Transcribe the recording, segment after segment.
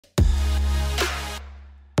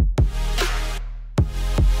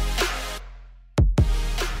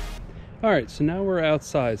Alright, so now we're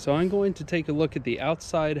outside. So I'm going to take a look at the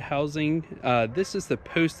outside housing. This is the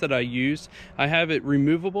post that I use. I have it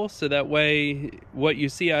removable so that way what you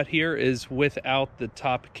see out here is without the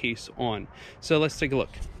top case on. So let's take a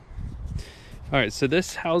look. Alright, so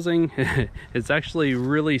this housing is actually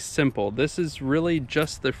really simple. This is really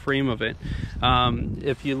just the frame of it.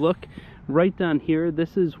 If you look right down here,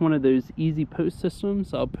 this is one of those easy post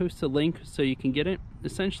systems. I'll post a link so you can get it.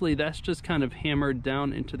 Essentially, that's just kind of hammered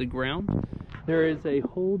down into the ground. There is a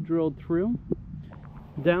hole drilled through.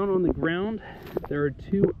 Down on the ground, there are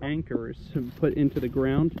two anchors put into the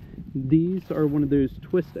ground. These are one of those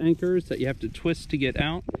twist anchors that you have to twist to get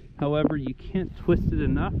out. However, you can't twist it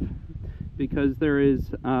enough because there is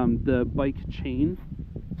the bike chain,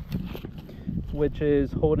 which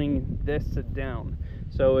is holding this down.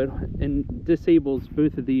 So it disables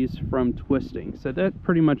both of these from twisting. So that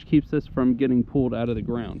pretty much keeps this from getting pulled out of the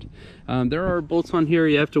ground. There are bolts on here.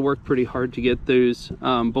 You have to work pretty hard to get those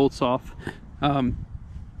bolts off.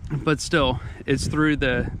 But still, it's through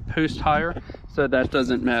the post hire, so that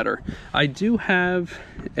doesn't matter. I do have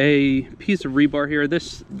a piece of rebar here.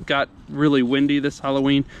 This got really windy this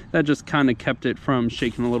Halloween. That just kind of kept it from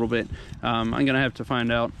shaking a little bit. I'm gonna have to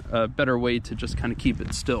find out a better way to just kind of keep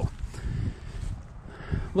it still.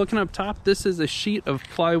 Looking up top, this is a sheet of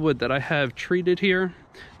plywood that I have treated here.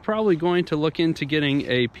 Probably going to look into getting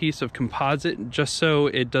a piece of composite just so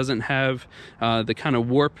it doesn't have the kind of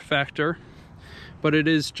warp factor. But it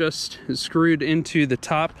is just screwed into the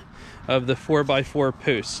top of the 4x4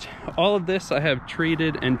 post. All of this I have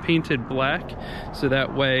treated and painted black so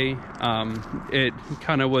that way it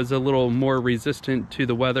kind of was a little more resistant to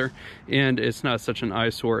the weather and it's not such an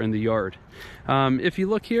eyesore in the yard. If you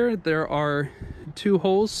look here, there are two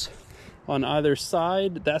holes on either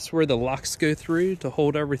side. That's where the locks go through to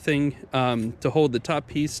hold everything, to hold the top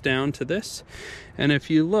piece down to this. And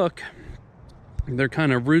if you look, they're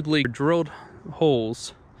kind of rudely drilled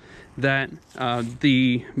holes that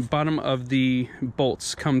the bottom of the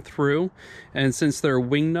bolts come through, and since they're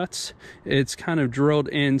wing nuts, it's kind of drilled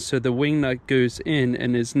in so the wing nut goes in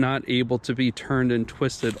and is not able to be turned and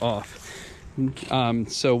twisted off.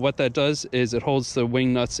 So what that does is it holds the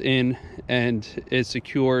wing nuts in and it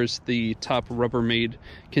secures the top Rubbermaid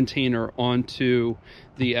container onto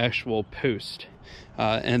the actual post.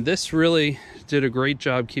 And this really did a great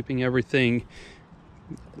job keeping everything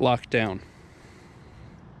locked down.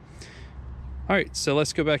 Alright, so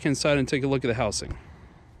let's go back inside and take a look at the housing.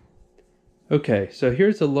 Okay, so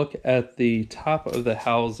here's a look at the top of the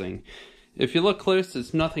housing. If you look close,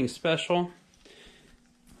 it's nothing special.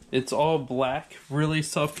 It's all black, really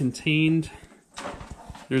self-contained.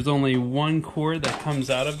 There's only one cord that comes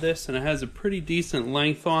out of this, and it has a pretty decent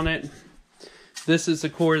length on it. This is the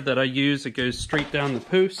cord that I use. It goes straight down the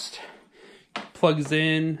post, plugs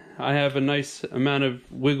in. I have a nice amount of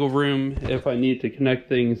wiggle room if I need to connect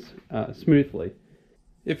things smoothly.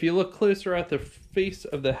 If you look closer at the face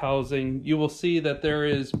of the housing, you will see that there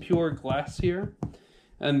is pure glass here,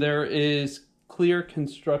 and there is clear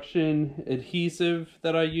construction adhesive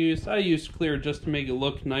that I use. I use clear just to make it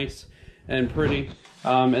look nice and pretty,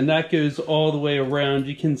 and that goes all the way around.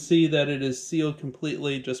 You can see that it is sealed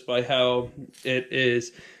completely just by how it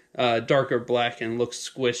is darker black and looks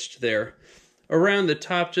squished there. Around the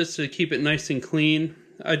top, just to keep it nice and clean,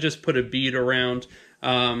 I just put a bead around.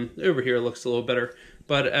 Over here it looks a little better,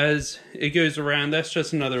 but as it goes around, that's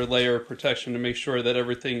just another layer of protection to make sure that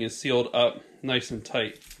everything is sealed up nice and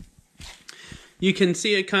tight. You can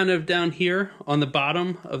see it kind of down here on the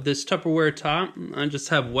bottom of this Tupperware top. I just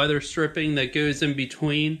have weather stripping that goes in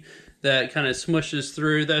between that kind of smushes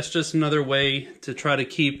through. That's just another way to try to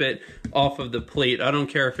keep it off of the plate. I don't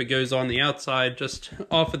care if it goes on the outside, just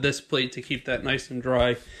off of this plate to keep that nice and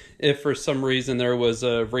dry if for some reason there was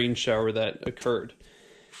a rain shower that occurred.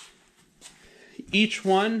 Each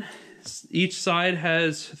side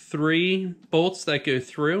has 3 bolts that go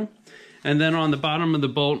through, and then on the bottom of the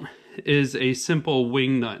bolt is a simple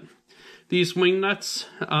wing nut. These wing nuts,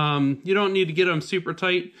 you don't need to get them super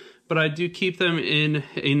tight, but I do keep them in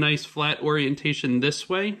a nice flat orientation this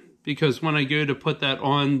way, because when I go to put that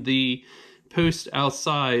on the post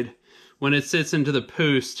outside, when it sits into the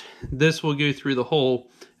post, this will go through the hole,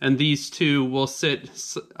 and these two will sit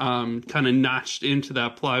kind of notched into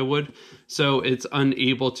that plywood, so it's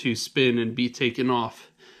unable to spin and be taken off,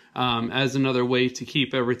 as another way to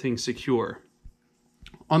keep everything secure.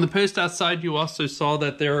 On the post outside, you also saw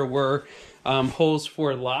that there were holes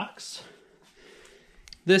for locks.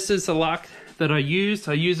 This is the lock that I use.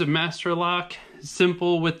 I use a master lock,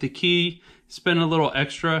 simple with the key, spend a little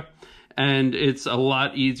extra, and it's a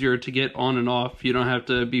lot easier to get on and off. You don't have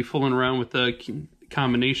to be fooling around with the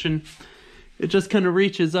combination. it just kind of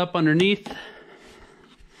reaches up underneath.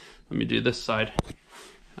 Let me do this side.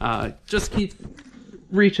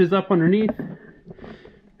 Reaches up underneath,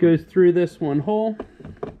 goes through this one hole.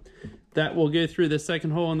 That will go through the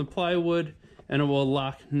second hole in the plywood, and it will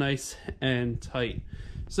lock nice and tight.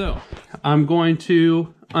 So I'm going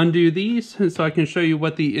to undo these so I can show you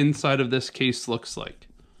what the inside of this case looks like.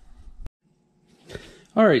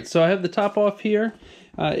 All right, so I have the top off here.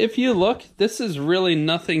 If you look, this is really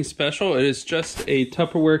nothing special. It is just a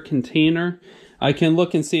Tupperware container. I can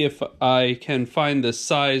look and see if I can find the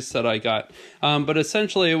size that I got. But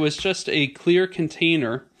essentially it was just a clear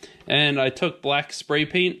container, and I took black spray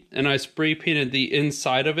paint and I spray painted the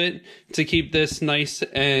inside of it to keep this nice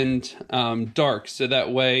and dark, so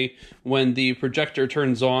that way when the projector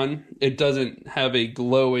turns on, it doesn't have a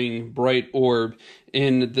glowing bright orb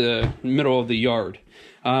in the middle of the yard.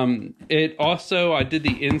 I did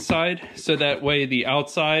the inside so that way the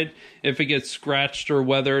outside, if it gets scratched or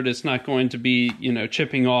weathered, it's not going to be,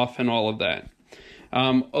 chipping off and all of that.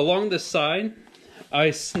 Along the side,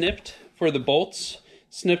 I snipped for the bolts,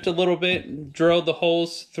 snipped a little bit, drilled the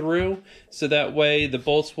holes through so that way the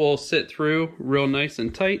bolts will sit through real nice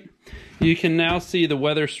and tight. You can now see the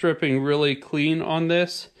weather stripping really clean on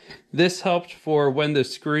this. This helped for when the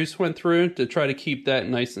screws went through to try to keep that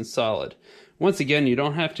nice and solid. Once again, you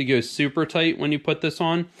don't have to go super tight when you put this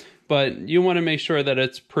on, but you want to make sure that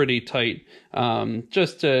it's pretty tight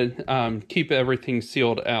just to keep everything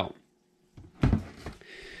sealed out.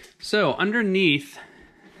 So underneath,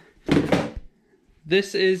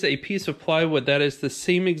 this is a piece of plywood that is the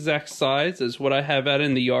same exact size as what I have out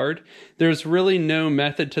in the yard. There's really no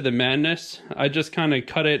method to the madness. I just kind of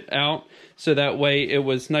cut it out so that way it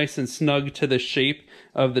was nice and snug to the shape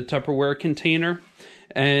of the Tupperware container,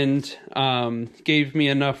 and gave me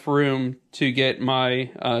enough room to get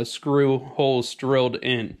my screw holes drilled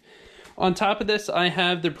in. On top of this, I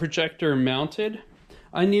have the projector mounted.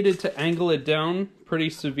 I needed to angle it down pretty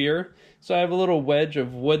severe, so I have a little wedge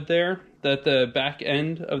of wood there that the back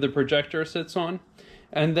end of the projector sits on.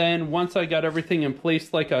 And then once I got everything in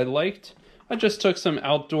place like I liked, I just took some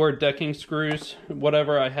outdoor decking screws,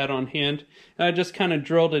 whatever I had on hand, and I just kind of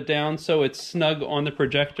drilled it down so it's snug on the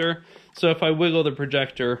projector. So if I wiggle the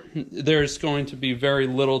projector, there's going to be very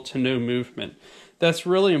little to no movement. That's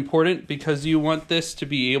really important because you want this to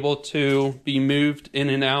be able to be moved in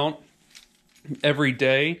and out every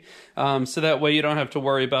day. So that way you don't have to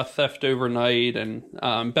worry about theft overnight and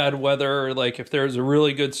bad weather. Like if there's a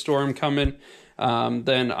really good storm coming,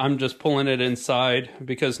 then I'm just pulling it inside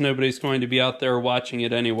because nobody's going to be out there watching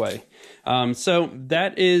it anyway. So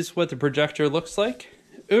that is what the projector looks like.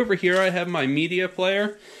 Over here I have my media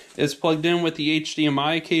player. It's plugged in with the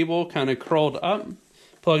HDMI cable, kind of curled up,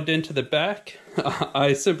 plugged into the back.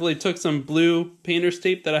 I simply took some blue painter's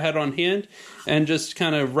tape that I had on hand and just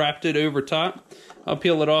kind of wrapped it over top. I'll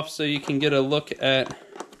peel it off so you can get a look at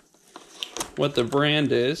what the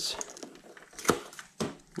brand is.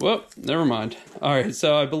 Whoop, never mind. Alright,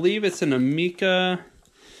 so I believe it's an Amica,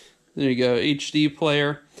 there you go, HD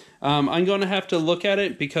player. I'm going to have to look at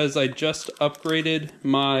it because I just upgraded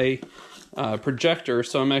my projector,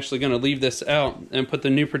 so I'm actually going to leave this out and put the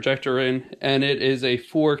new projector in, and it is a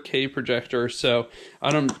 4K projector, so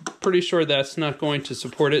I'm pretty sure that's not going to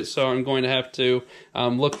support it, so I'm going to have to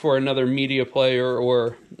look for another media player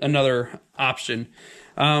or another option.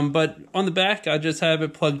 But on the back, I just have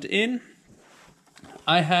it plugged in.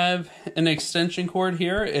 I have an extension cord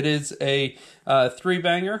here. It is a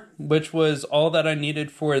 3-banger, which was all that I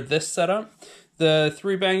needed for this setup. The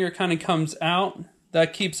 3-banger kind of comes out.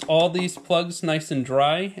 That keeps all these plugs nice and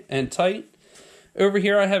dry and tight. Over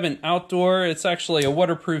here I have an outdoor, it's actually a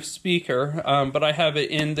waterproof speaker, but I have it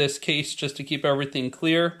in this case just to keep everything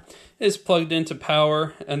clear. It's plugged into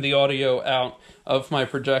power and the audio out of my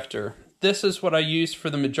projector. This is what I use for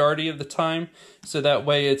the majority of the time, so that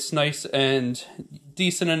way it's nice and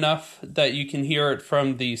decent enough that you can hear it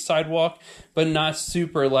from the sidewalk, but not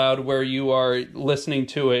super loud where you are listening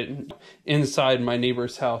to it inside my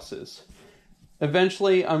neighbor's houses.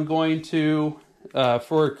 Eventually, I'm going to,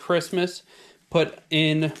 for Christmas, put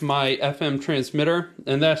in my FM transmitter,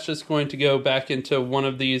 and that's just going to go back into one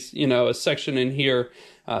of these, a section in here,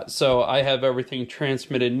 so I have everything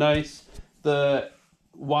transmitted nice. The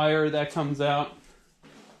wire that comes out,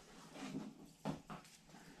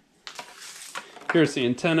 here's the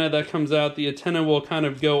antenna that comes out. The antenna will kind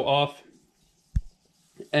of go off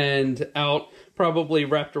and out, probably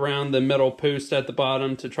wrapped around the metal post at the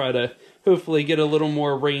bottom to try to hopefully get a little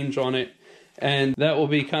more range on it, and that will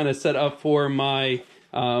be kind of set up for my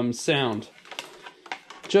sound.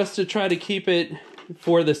 Just to try to keep it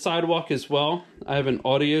for the sidewalk as well, I have an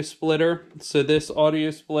audio splitter. So this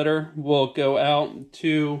audio splitter will go out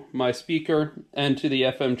to my speaker and to the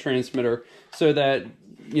FM transmitter so that,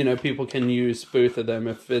 you know, people can use both of them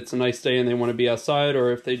if it's a nice day and they want to be outside,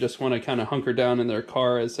 or if they just want to kind of hunker down in their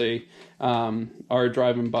car as they are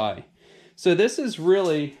driving by. So this is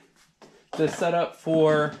really the setup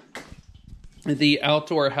for the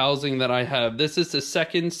outdoor housing that I have. This is the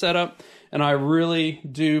second setup, and I really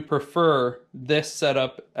do prefer this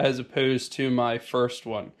setup as opposed to my first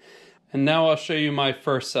one. And now I'll show you my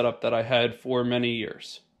first setup that I had for many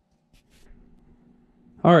years.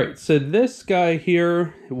 All right, so this guy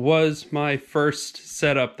here was my first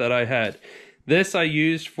setup that I had. This I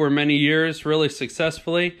used for many years really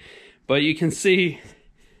successfully, but you can see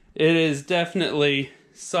it is definitely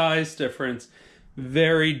size difference,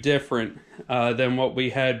 very different than what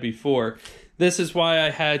we had before. This is why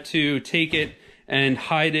I had to take it and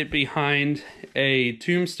hide it behind a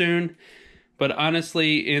tombstone. But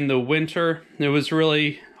honestly, in the winter, it was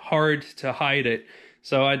really hard to hide it.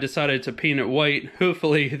 So I decided to paint it white,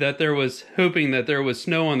 hoping that there was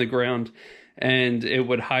snow on the ground and it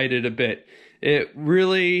would hide it a bit. It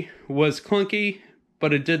really was clunky,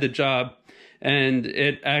 but it did the job. And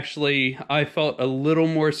it actually, I felt a little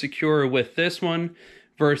more secure with this one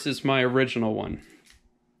versus my original one.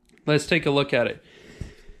 Let's take a look at it.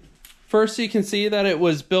 First, you can see that it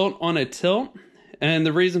was built on a tilt, and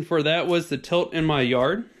the reason for that was the tilt in my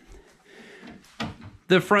yard.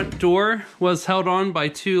 The front door was held on by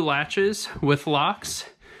 2 latches with locks,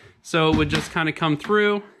 so it would just kind of come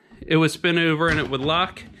through, it would spin over and it would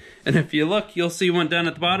lock. And if you look, you'll see one down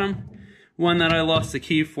at the bottom, one that I lost the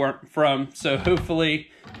key from, so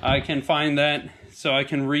hopefully I can find that so I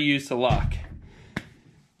can reuse the lock.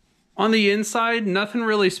 On the inside, nothing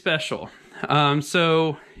really special.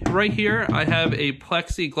 So right here, I have a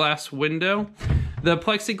plexiglass window. The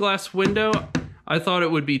plexiglass window, I thought it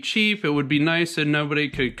would be cheap, it would be nice and nobody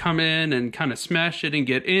could come in and kind of smash it and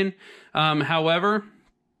get in. However,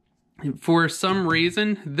 for some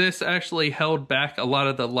reason, this actually held back a lot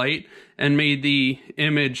of the light and made the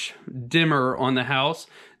image dimmer on the house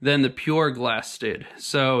than the pure glass did.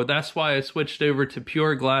 So that's why I switched over to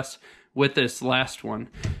pure glass with this last one.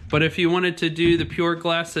 But if you wanted to do the pure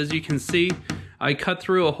glass, as you can see, I cut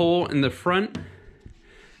through a hole in the front,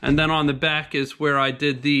 and then on the back is where I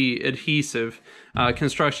did the adhesive,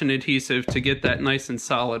 construction adhesive, to get that nice and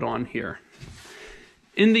solid on here.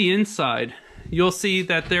 In the inside, you'll see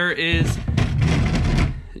that there is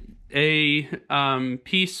a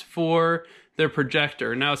piece for the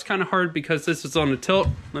projector. Now it's kind of hard because this is on a tilt.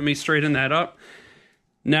 Let me straighten that up.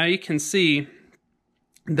 Now you can see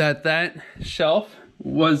that that shelf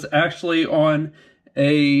was actually on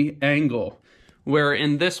a angle, where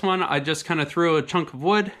in this one I just kind of threw a chunk of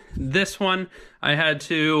wood. This one I had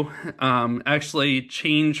to actually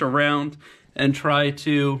change around and try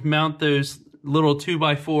to mount those little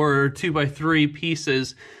 2x4 or 2x3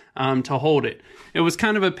 pieces to hold it. It was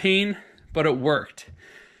kind of a pain, but it worked.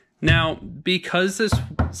 Now, because this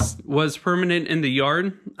was permanent in the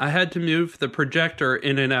yard, I had to move the projector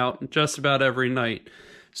in and out just about every night.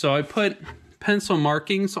 So I put pencil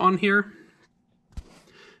markings on here,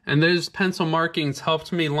 and those pencil markings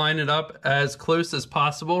helped me line it up as close as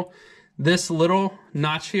possible. This little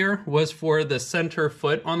notch here was for the center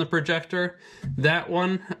foot on the projector. That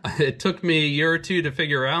one, it took me a year or two to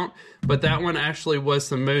figure out, but that one actually was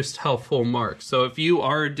the most helpful mark. So if you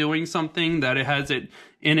are doing something that it has it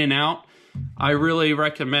in and out, I really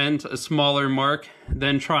recommend a smaller mark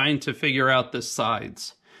than trying to figure out the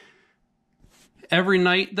sides. Every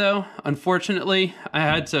night though, unfortunately, I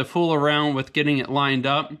had to fool around with getting it lined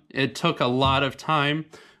up. It took a lot of time,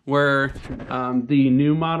 where the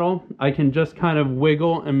new model, I can just kind of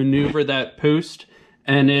wiggle and maneuver that post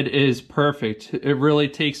and it is perfect. It really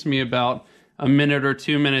takes me about a minute or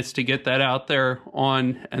 2 minutes to get that out there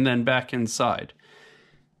on and then back inside.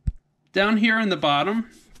 Down here in the bottom,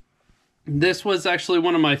 this was actually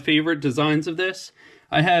one of my favorite designs of this.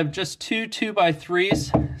 I have just 2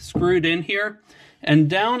 2x3s screwed in here, and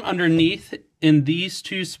down underneath in these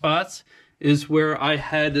 2 spots is where I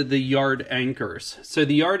had the yard anchors. So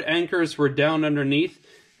the yard anchors were down underneath,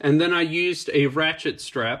 and then I used a ratchet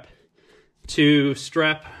strap to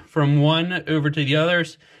strap from one over to the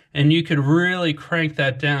others, and you could really crank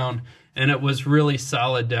that down, and it was really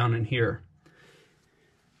solid down in here.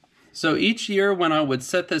 So each year when I would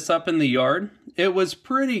set this up in the yard, it was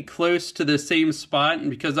pretty close to the same spot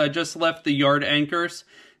because I just left the yard anchors.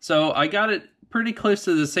 So I got it pretty close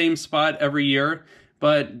to the same spot every year,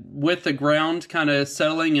 but with the ground kind of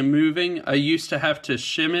settling and moving, I used to have to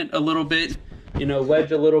shim it a little bit you know,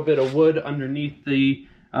 wedge a little bit of wood underneath the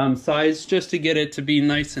sides just to get it to be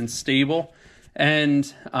nice and stable.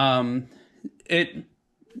 And it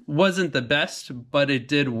wasn't the best, but it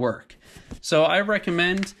did work. So I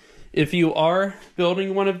recommend, if you are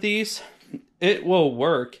building one of these, it will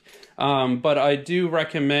work. But I do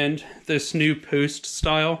recommend this new post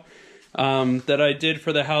style that I did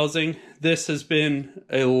for the housing. This has been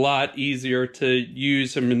a lot easier to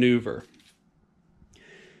use and maneuver.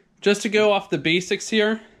 Just to go off the basics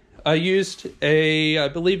here, I used I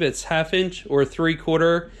believe it's 1/2 inch or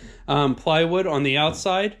 3/4 plywood on the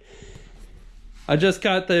outside. I just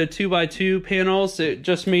got the 2x2 panels. It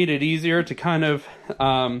just made it easier to kind of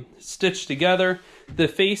stitch together. The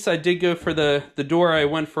face, I did go for the door, I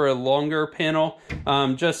went for a longer panel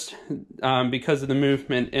just because of the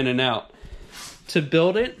movement in and out. To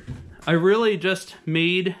build it, I really just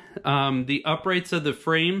made the uprights of the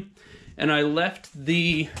frame, and I left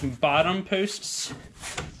the bottom posts,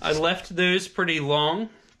 I left those pretty long,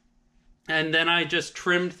 and then I just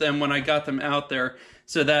trimmed them when I got them out there,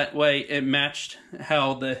 so that way it matched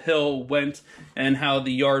how the hill went and how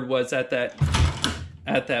the yard was at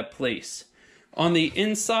that place. On the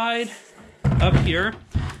inside up here,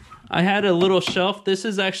 I had a little shelf. This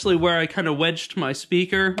is actually where I kind of wedged my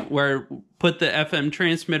speaker, where I put the FM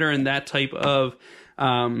transmitter and that type of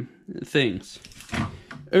things.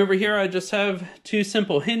 Over here, I just have 2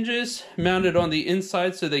 simple hinges mounted on the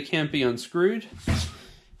inside so they can't be unscrewed.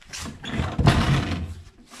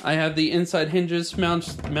 I have the inside hinges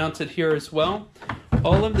mounted here as well.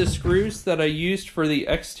 All of the screws that I used for the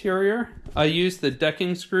exterior, I used the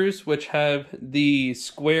decking screws, which have the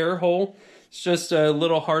square hole. It's just a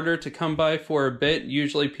little harder to come by for a bit.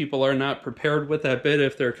 Usually people are not prepared with that bit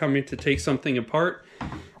if they're coming to take something apart.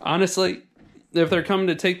 Honestly, if they're coming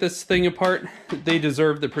to take this thing apart, they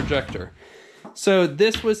deserve the projector. So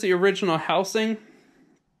this was the original housing.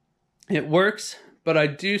 It works, but I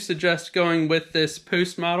do suggest going with this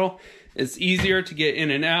post model. It's easier to get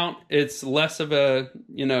in and out. It's less of a,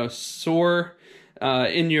 you know, sore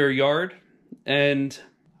in your yard. And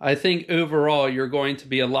I think overall you're going to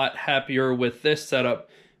be a lot happier with this setup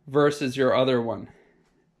versus your other one.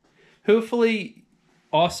 Hopefully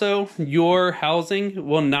also your housing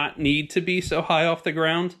will not need to be so high off the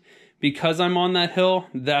ground. Because I'm on that hill,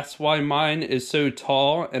 that's why mine is so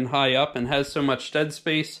tall and high up and has so much dead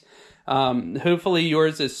space. Hopefully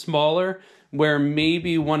yours is smaller, where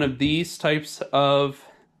maybe one of these types of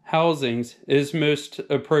housings is most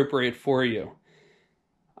appropriate for you.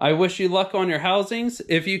 I wish you luck on your housings.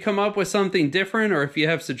 If you come up with something different or if you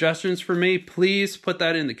have suggestions for me, please put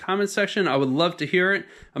that in the comment section. I would love to hear it.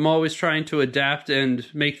 I'm always trying to adapt and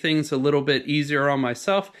make things a little bit easier on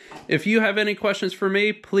myself. If you have any questions for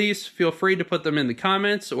me, please feel free to put them in the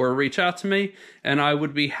comments or reach out to me, and I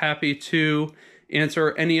would be happy to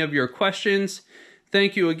answer any of your questions.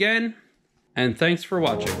 Thank you again, and thanks for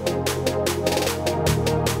watching.